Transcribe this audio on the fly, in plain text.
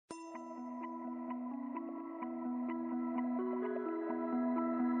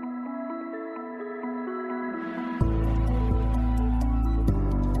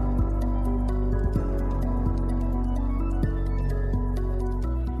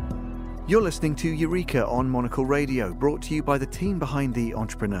You're listening to Eureka on Monocle Radio, brought to you by the team behind The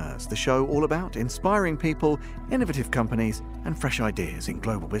Entrepreneurs, the show all about inspiring people, innovative companies, and fresh ideas in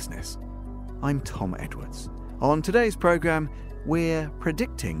global business. I'm Tom Edwards. On today's programme, we're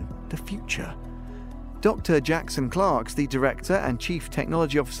predicting the future. Dr. Jackson Clarke's the Director and Chief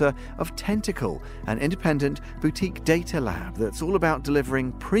Technology Officer of Tentacle, an independent boutique data lab that's all about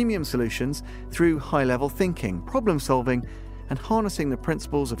delivering premium solutions through high-level thinking, problem-solving, and harnessing the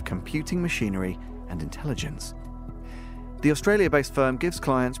principles of computing machinery and intelligence. The Australia-based firm gives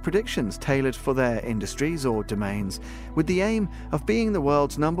clients predictions tailored for their industries or domains, with the aim of being the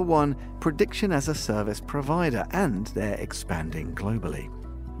world's #1 prediction-as-a-service provider, and they're expanding globally.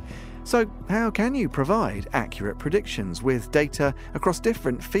 So, how can you provide accurate predictions with data across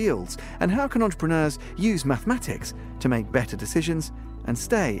different fields, and how can entrepreneurs use mathematics to make better decisions and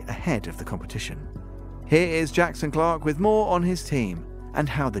stay ahead of the competition? Here is Jackson Clarke with more on his team and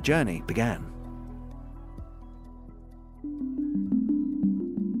how the journey began.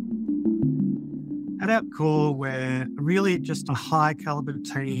 At our core, we're really just a high-caliber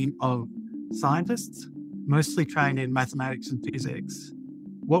team of scientists, mostly trained in mathematics and physics.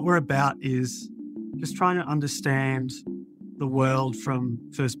 What we're about is just trying to understand the world from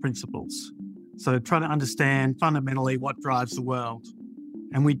first principles. So trying to understand fundamentally what drives the world.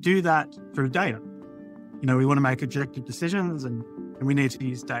 And we do that through data. We want to make objective decisions and we need to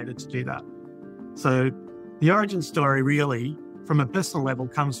use data to do that. So the origin story really, from a personal level,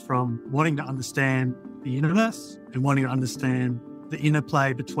 comes from wanting to understand the universe and wanting to understand the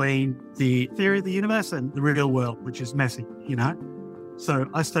interplay between the theory of the universe and the real world, which is messy, So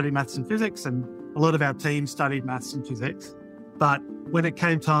I studied maths and physics, and a lot of our team studied maths and physics. But when it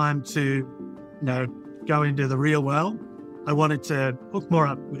came time to, go into the real world, I wanted to hook more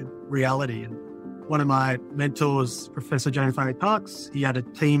up with reality. And one of my mentors, Professor James Parks, he had a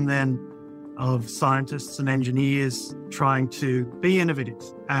team then of scientists and engineers trying to be innovative.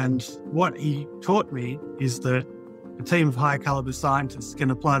 And what he taught me is that a team of high caliber scientists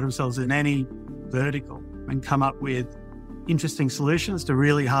can apply themselves in any vertical and come up with interesting solutions to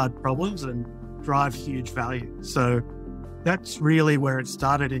really hard problems and drive huge value. So that's really where it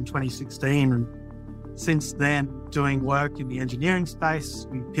started in 2016. And since then, doing work in the engineering space,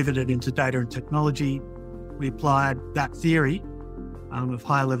 we pivoted into data and technology. We applied that theory of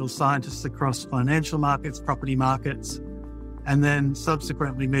high-level scientists across financial markets, property markets, and then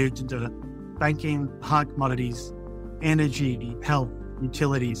subsequently moved into banking, hard commodities, energy, health,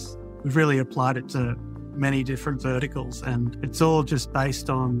 utilities. We've really applied it to many different verticals, and it's all just based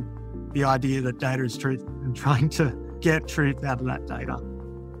on the idea that data is truth and trying to get truth out of that data.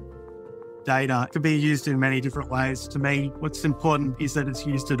 Data can be used in many different ways. To me, what's important is that it's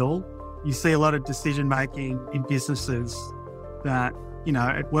used at all. You see a lot of decision-making in businesses that,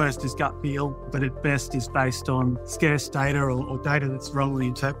 at worst is gut feel, but at best is based on scarce data or data that's wrongly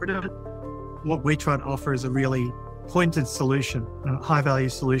interpreted. What we try to offer is a really pointed solution, a high-value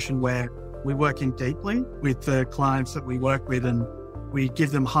solution where we're working deeply with the clients that we work with, and we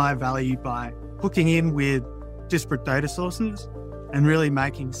give them high value by hooking in with disparate data sources and really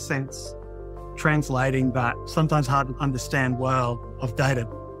making sense, translating that sometimes hard to understand world of data,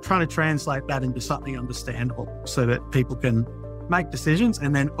 trying to translate that into something understandable so that people can make decisions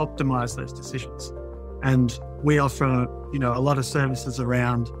and then optimize those decisions. And we offer, a lot of services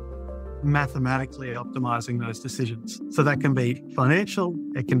around mathematically optimizing those decisions. So that can be financial,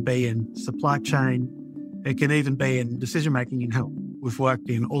 it can be in supply chain, it can even be in decision-making in health. We've worked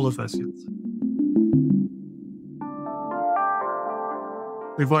in all of those fields.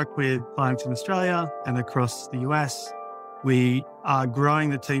 We've worked with clients in Australia and across the US. We are growing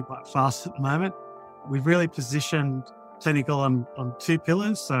the team quite fast at the moment. We've really positioned Tentacle on two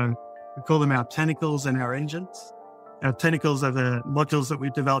pillars. So we call them our tentacles and our engines. Our tentacles are the modules that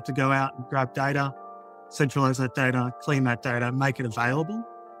we've developed to go out and grab data, centralize that data, clean that data, make it available.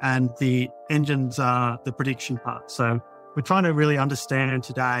 And the engines are the prediction part. So we're trying to really understand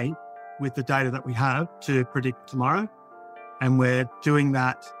today with the data that we have to predict tomorrow. And we're doing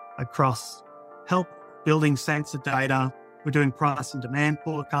that across health, building sensor data. We're doing price and demand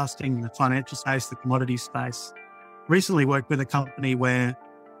forecasting in the financial space, the commodity space. Recently worked with a company where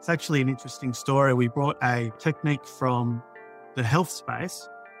it's actually an interesting story. We brought a technique from the health space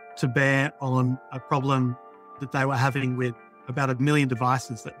to bear on a problem that they were having with about 1 million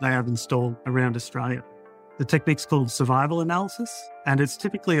devices that they have installed around Australia. The technique's called survival analysis, and it's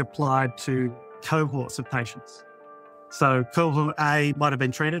typically applied to cohorts of patients. So cohort A might have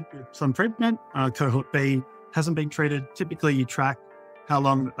been treated with some treatment. Cohort B hasn't been treated. Typically, you track how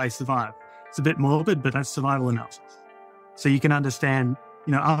long that they survive. It's a bit morbid, but that's survival analysis. So you can understand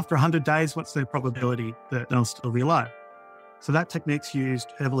after 100 days, what's the probability that they'll still be alive? So that technique's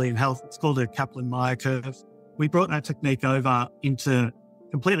used heavily in health. It's called a Kaplan-Meier curve. We brought that technique over into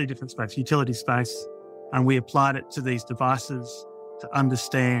completely different space, utility space, and we applied it to these devices to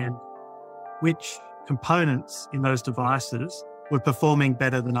understand which components in those devices were performing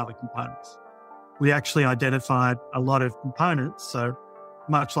better than other components. We actually identified a lot of components, so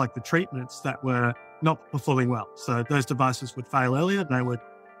much like the treatments, that were not performing well. So those devices would fail earlier, they would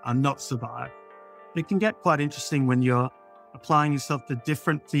not survive. It can get quite interesting when you're applying yourself to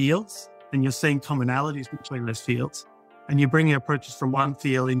different fields and you're seeing commonalities between those fields, and you're bringing approaches from one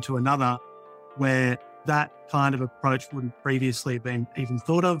field into another where that kind of approach wouldn't previously have been even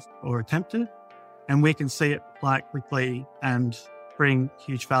thought of or attempted. And we can see it quite quickly and bring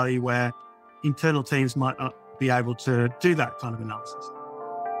huge value where internal teams might not be able to do that kind of analysis.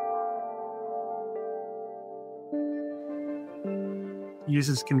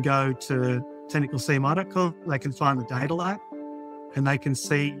 Users can go to tentaclecmi.com, they can find the data lab, and they can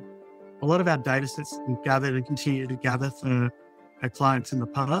see a lot of our data sets that we've gathered and continue to gather for our clients in the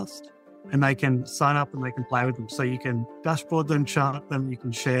past, and they can sign up and they can play with them. So you can dashboard them, chart them, you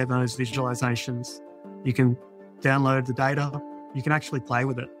can share those visualizations, you can download the data, you can actually play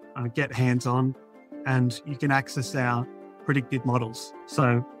with it, get hands-on, and you can access our predictive models.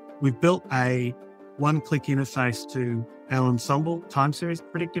 So we've built a one-click interface to our Ensemble time series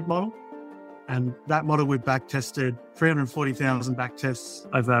predictive model. And that model we've back-tested 340,000 back-tests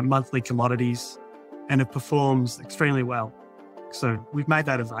over monthly commodities, and it performs extremely well. So we've made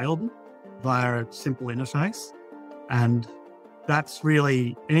that available via a simple interface. And that's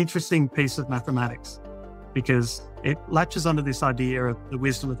really an interesting piece of mathematics because it latches onto this idea of the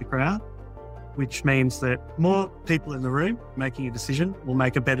wisdom of the crowd, which means that more people in the room making a decision will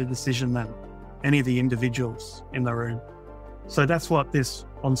make a better decision than any of the individuals in the room. So that's what this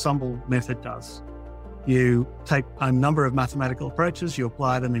ensemble method does. You take a number of mathematical approaches, you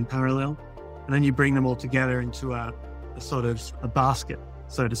apply them in parallel, and then you bring them all together into a sort of a basket,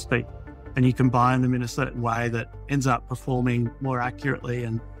 so to speak. And you combine them in a certain way that ends up performing more accurately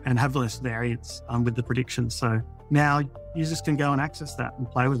and have less variance with the predictions. So now users can go and access that and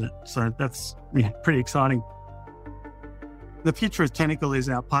play with it. So that's pretty exciting. The future of Tentacle is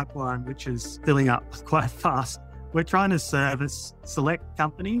our pipeline, which is filling up quite fast. We're trying to service select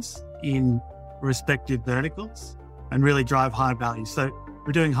companies in respective verticals and really drive high value. So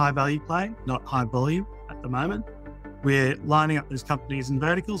we're doing high value play, not high volume at the moment. We're lining up those companies and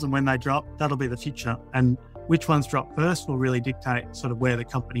verticals, and when they drop, that'll be the future. And which ones drop first will really dictate sort of where the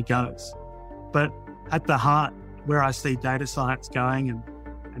company goes. But at the heart, where I see data science going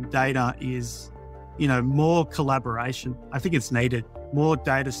and data is, more collaboration. I think it's needed, more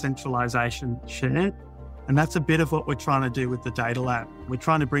data centralization shared. And that's a bit of what we're trying to do with the data lab. We're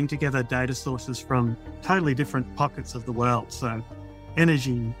trying to bring together data sources from totally different pockets of the world. So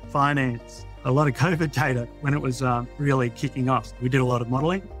energy, finance, a lot of COVID data when it was really kicking off. We did a lot of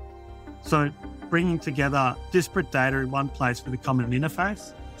modeling. So bringing together disparate data in one place with a common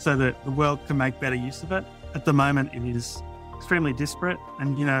interface so that the world can make better use of it. At the moment, it is extremely disparate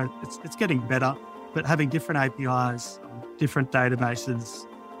and, it's getting better, but having different APIs, different databases,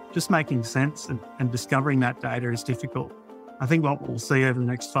 just making sense and discovering that data is difficult. I think what we'll see over the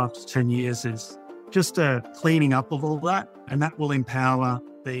next 5 to 10 years is just a cleaning up of all that, and that will empower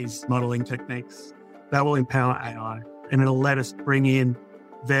these modeling techniques. That will empower AI, and it'll let us bring in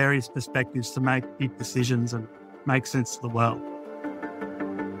various perspectives to make big decisions and make sense of the world.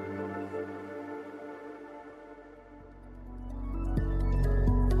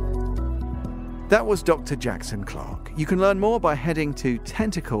 That was Dr. Jackson Clarke. You can learn more by heading to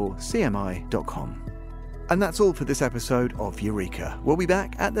tentaclecmi.com. And that's all for this episode of Eureka. We'll be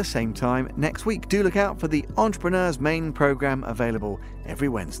back at the same time next week. Do look out for the Entrepreneur's Main programme available every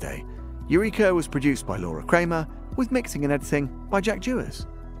Wednesday. Eureka was produced by Laura Kramer, with mixing and editing by Jack Dewars.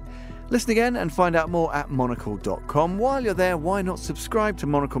 Listen again and find out more at monocle.com. While you're there, why not subscribe to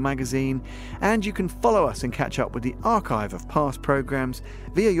Monocle magazine? And you can follow us and catch up with the archive of past programmes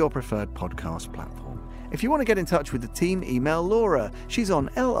via your preferred podcast platform. If you want to get in touch with the team, email Laura. She's on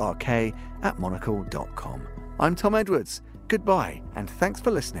lrk@monocle.com. I'm Tom Edwards. Goodbye, and thanks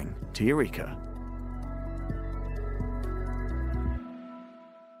for listening to Eureka.